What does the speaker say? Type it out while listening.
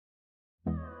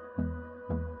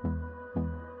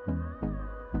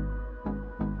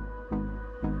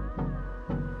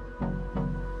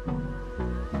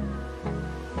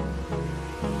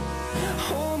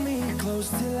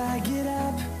close till I get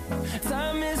up.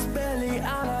 Time is barely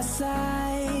on our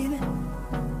side.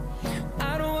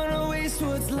 I don't wanna waste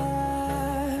what's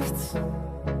left.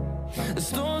 The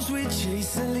storms we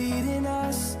chase are leading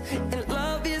us, and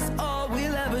love is all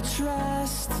we'll ever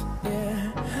trust. Yeah,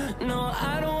 no,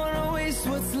 I don't wanna waste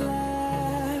what's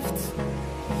left.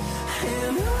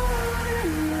 And on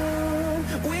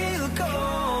we'll go,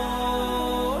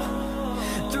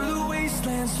 through the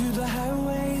wastelands, through the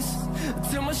highways,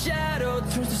 till my shadow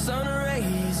turns to sun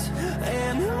rays.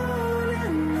 And on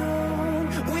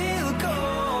we'll go,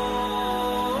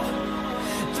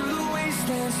 through the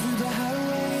wastelands, through the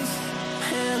highways,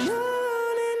 and on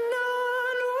we'll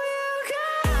go.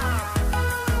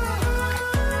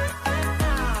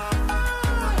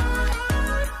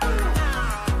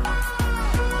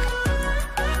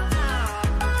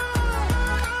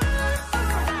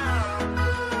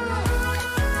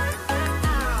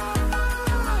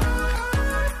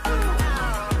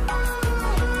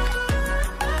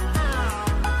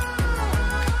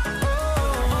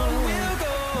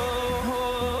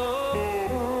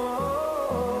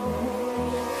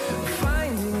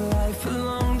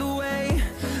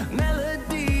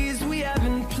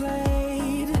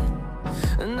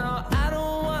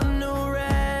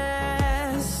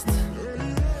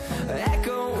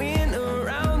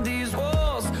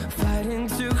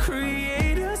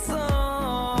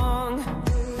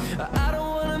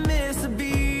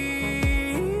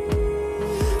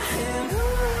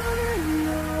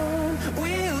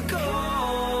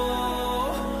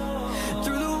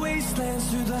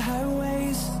 Through the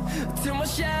highways, till my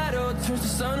shadow turns to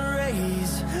sun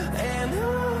rays. And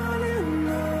on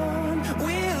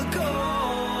we'll go,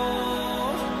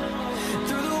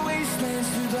 through the wastelands,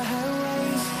 through the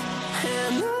highways,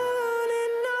 and on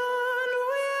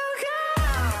we'll go.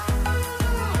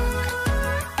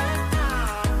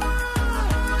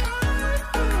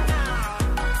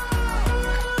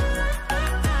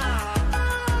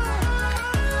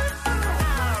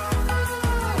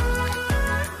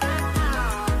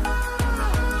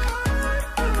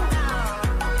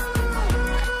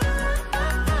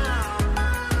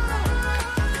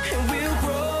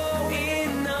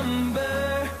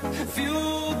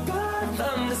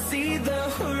 See the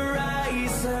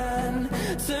horizon,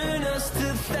 turn us to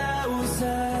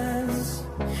thousands,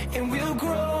 and we'll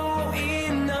grow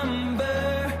in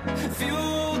number,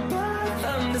 fueled by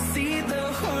them to see the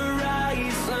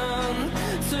horizon,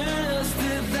 turn us to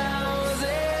thousands,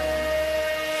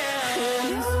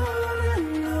 and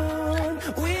on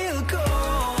we'll go,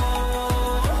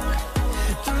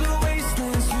 through the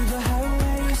wastelands, through the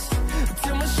highways,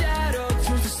 till my shadow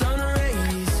turns to sun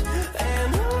rays.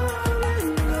 And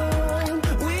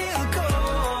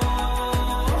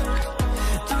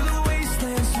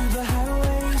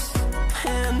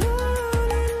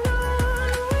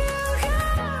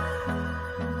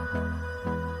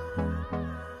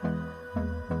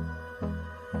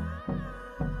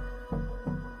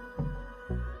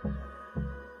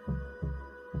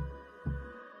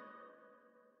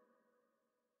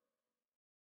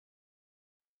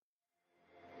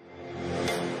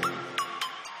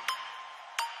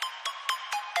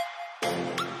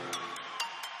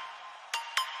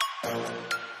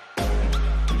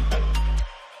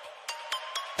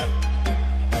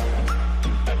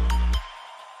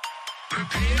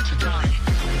prepare to die.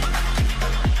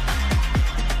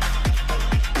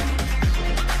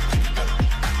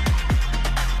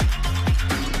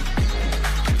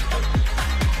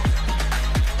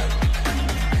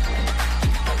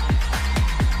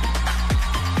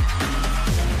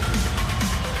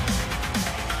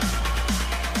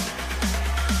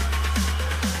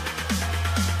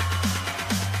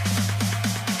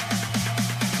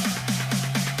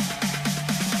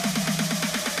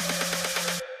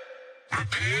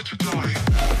 Prepare to die.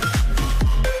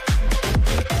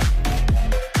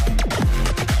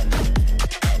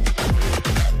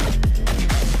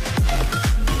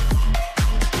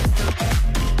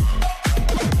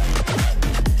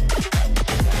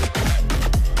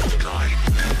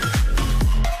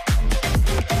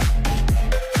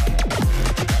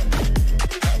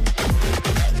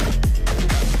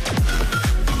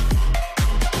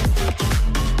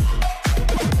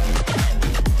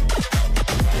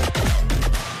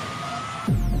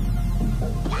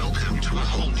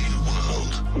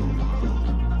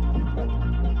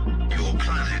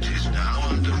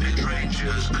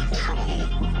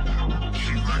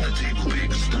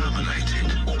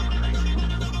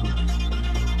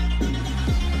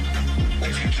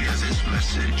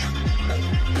 message.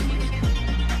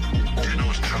 Do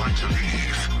not try to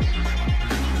leave.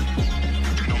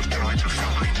 Do not try to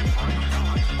fight.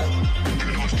 Do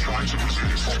not try try to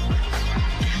resist,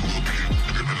 you will be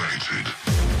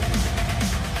eliminated.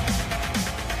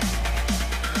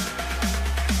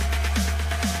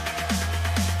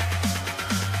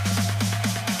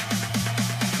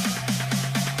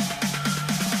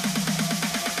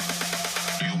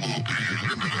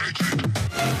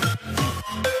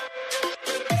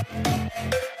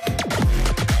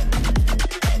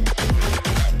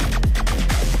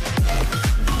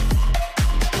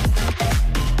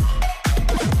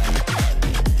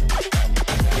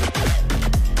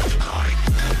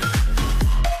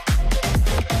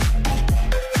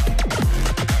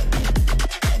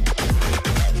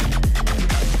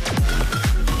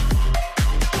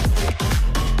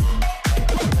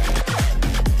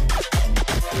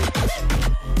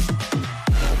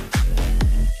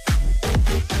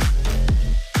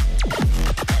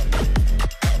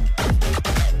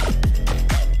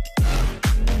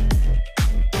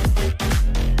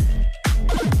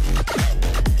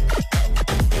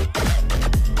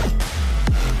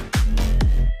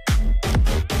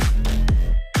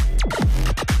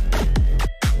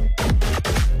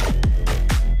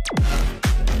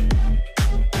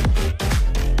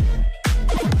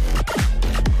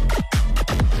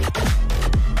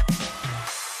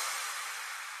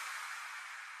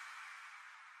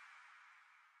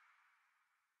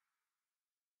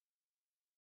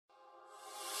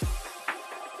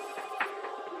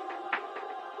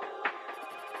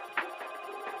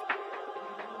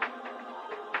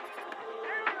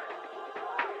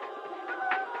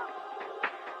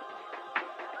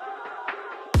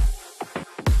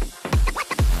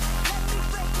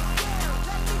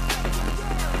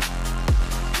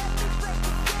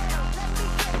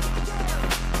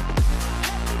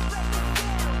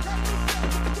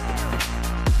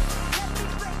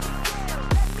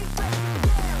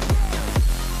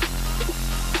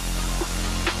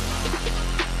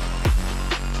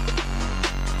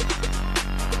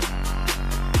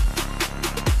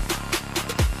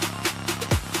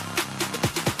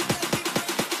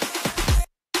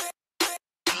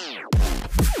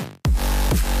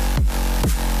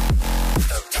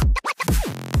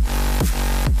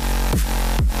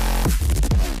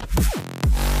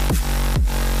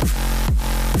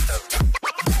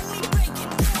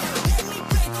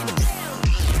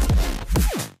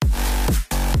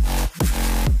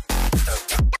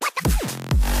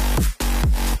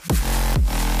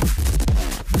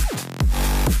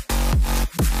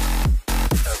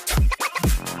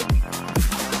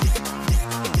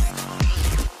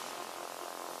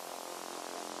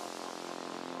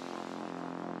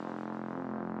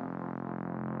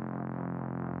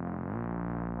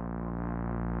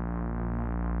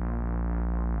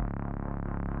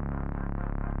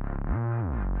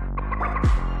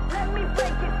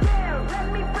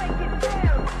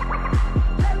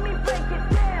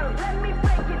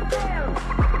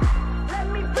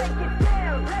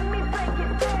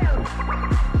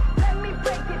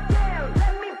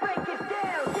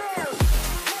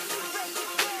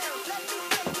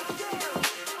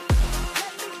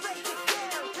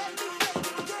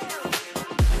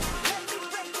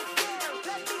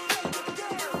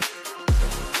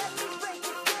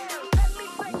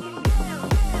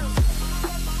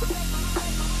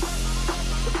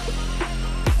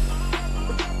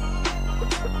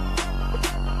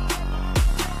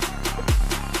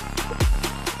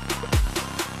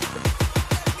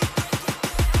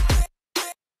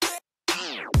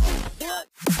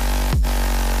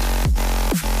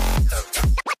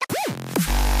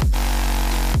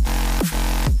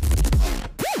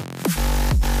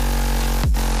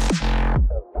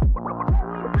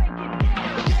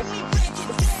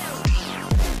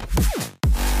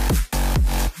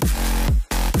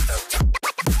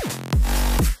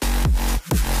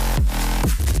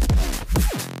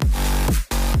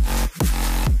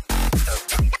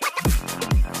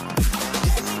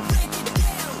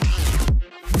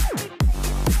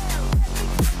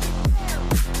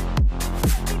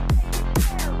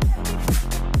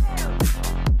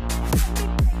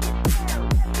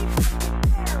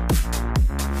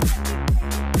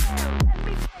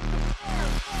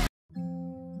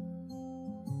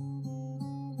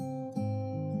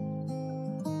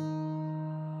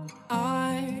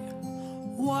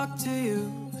 walk to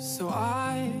you so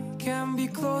I can be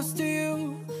close to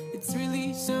you. It's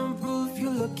really simple if you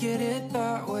look at it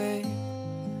that way.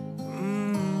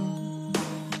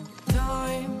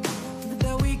 Time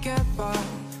that we get by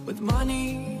with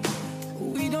money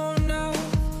we don't know.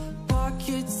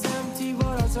 Pockets empty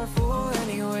but hearts are full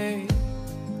anyway.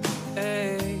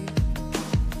 Hey,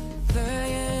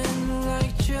 playing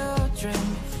like children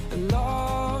and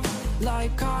love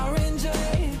like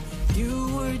R&J.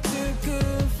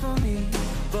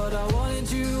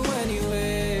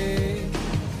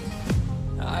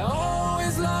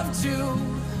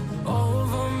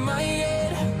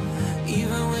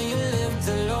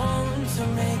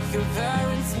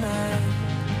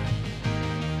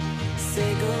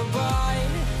 Say goodbye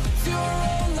to your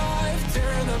old life,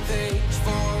 turn the page,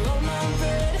 follow my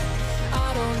bed.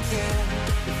 I don't care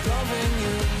if loving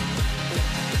you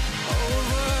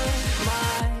over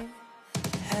my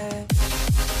head.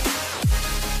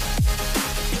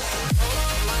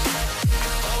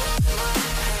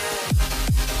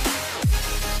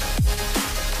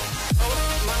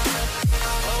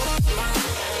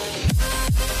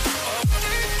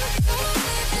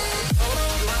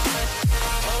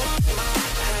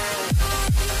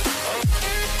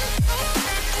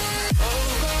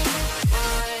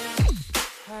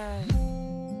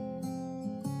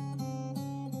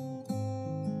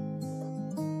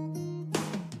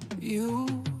 You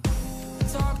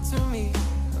talk to me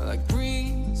like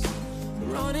breeze,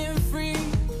 running free,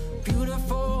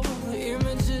 beautiful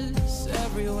images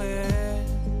everywhere.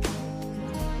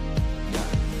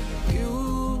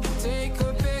 You take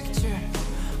a picture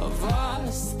of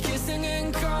us kissing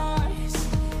in cars,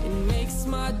 it makes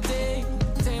my day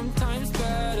 10 times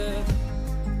better.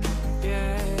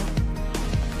 Yeah,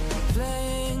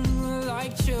 playing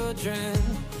like children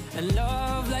and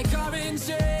love like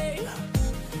RNG.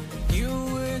 You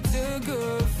were too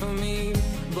good for me,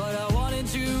 but I wanted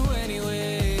you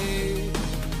anyway.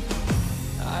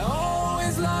 I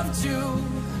always loved you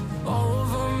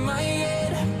over my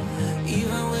head,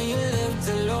 even when you lived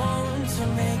alone to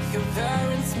make your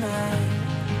parents mad.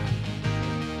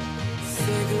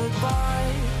 Say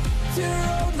goodbye to your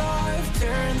old life,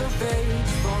 turn the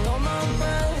page, follow my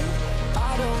bed.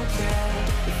 I don't care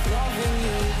if loving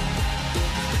you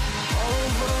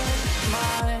over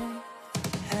my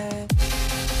head.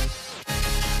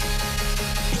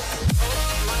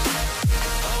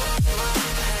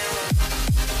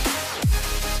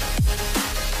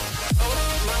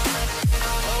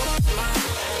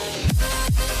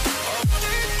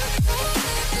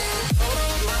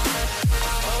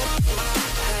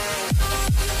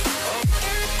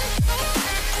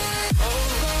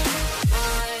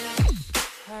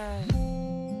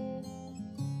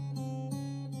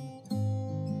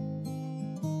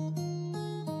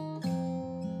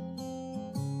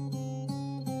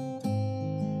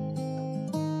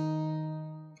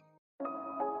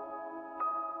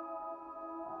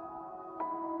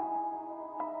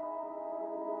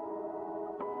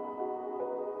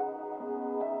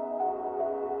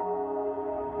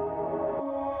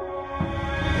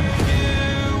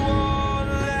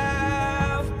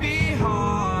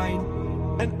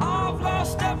 And I've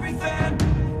lost everything,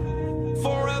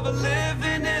 forever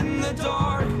living in the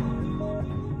dark.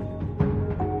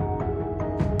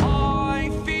 I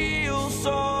feel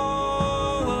so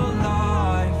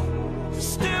alive,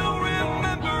 still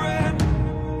remembering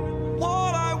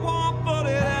what I want, but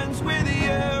it ends with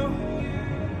you.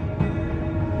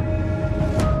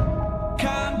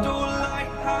 Candlelight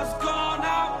has gone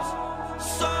out,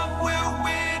 some will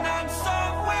win and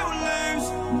some will lose.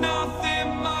 Nothing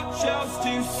much else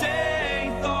to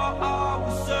say, thought I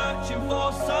was searching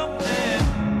for something.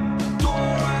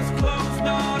 Door has closed,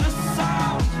 not a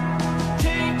sound.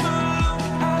 Take a look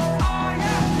as I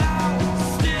am now,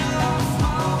 still I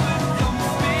smile but don't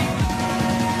speak.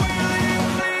 Will you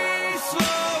please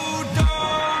slow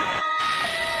down?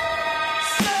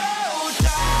 Slow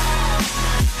down.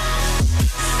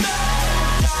 Slow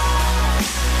down.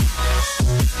 Slow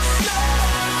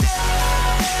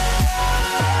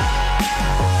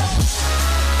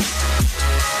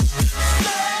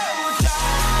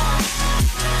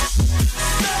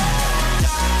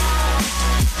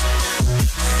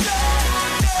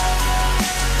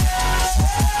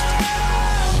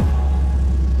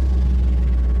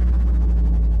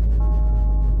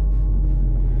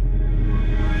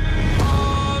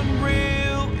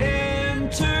Unreal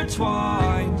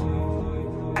intertwined,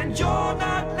 and you're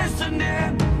not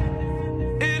listening.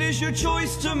 It is your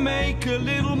choice to make a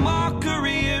little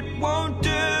mockery, it won't do.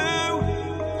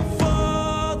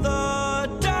 Further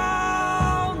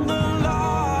down the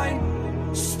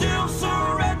line, still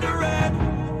surrendering,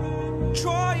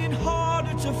 trying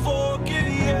harder to forgive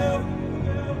you.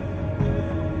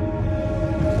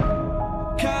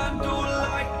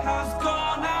 Candlelight has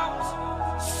gone out,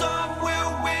 some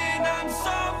will win and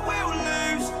some will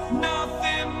lose.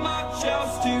 Nothing much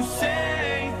else to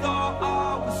say, thought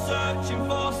I was searching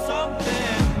for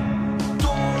something.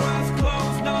 Door has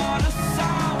closed, not a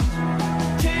sound.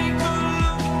 Take a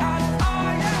look as I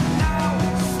am now,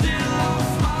 still I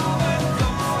smile but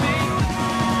don't speak.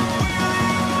 Will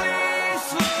you please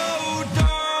slow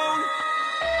down?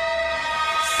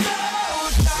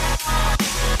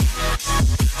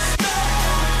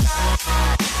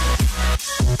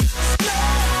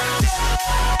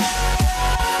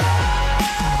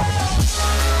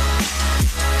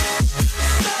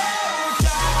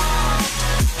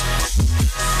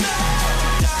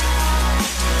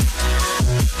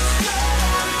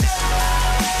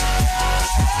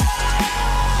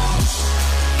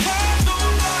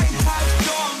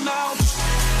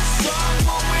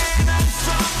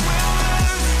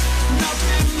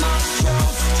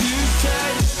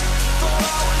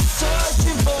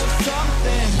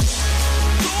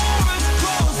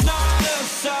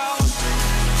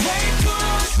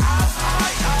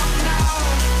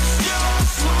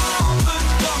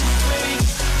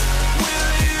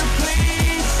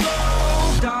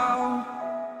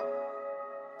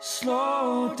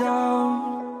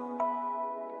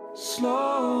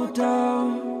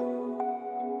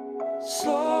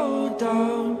 Slow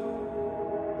down.